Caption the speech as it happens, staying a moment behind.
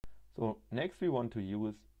So next we want to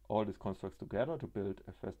use all these constructs together to build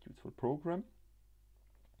a first useful program.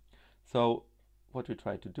 So what we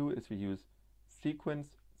try to do is we use sequence,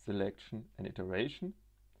 selection and iteration,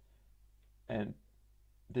 and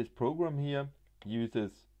this program here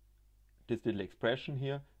uses this little expression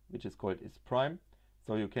here, which is called is prime.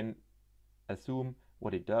 So you can assume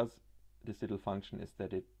what it does, this little function, is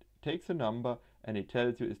that it takes a number and it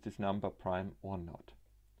tells you is this number prime or not.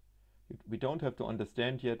 We don't have to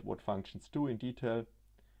understand yet what functions do in detail.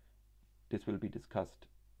 This will be discussed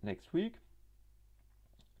next week.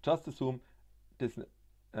 Just assume this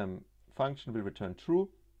function will return true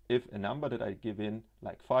if a number that I give in,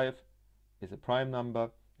 like 5, is a prime number,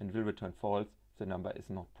 and will return false if the number is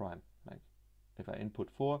not prime. Like if I input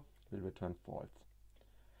 4, it will return false.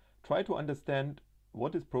 Try to understand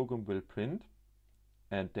what this program will print,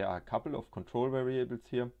 and there are a couple of control variables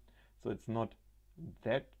here, so it's not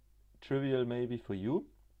that trivial maybe for you.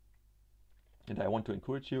 And I want to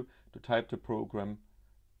encourage you to type the program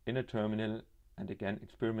in a terminal and again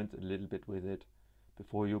experiment a little bit with it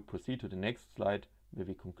before you proceed to the next slide where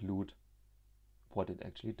we conclude what it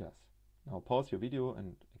actually does. Now pause your video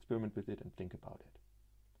and experiment with it and think about it.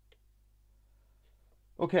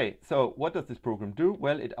 Okay, so what does this program do?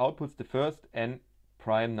 Well, it outputs the first n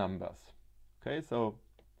prime numbers. Okay, so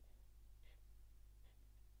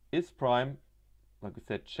is prime, like we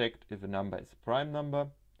said, checked if a number is a prime number,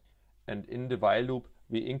 and in the while loop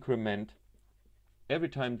we increment, every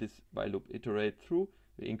time this while loop iterates through,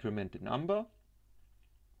 we increment the number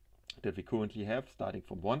that we currently have starting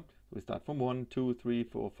from 1. So we start from 1, 2, 3,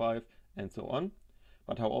 4, 5 and so on.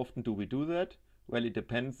 But how often do we do that? Well, it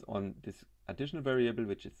depends on this additional variable,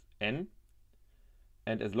 which is n,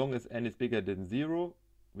 and as long as n is bigger than 0,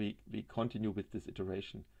 we continue with this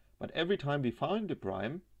iteration. But every time we find a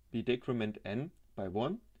prime, we decrement n by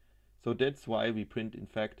 1, so that's why we print in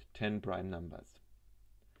fact 10 prime numbers.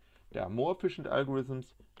 There are more efficient algorithms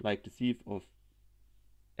like the sieve of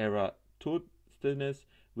error toadness,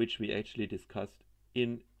 which we actually discussed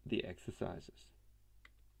in the exercises.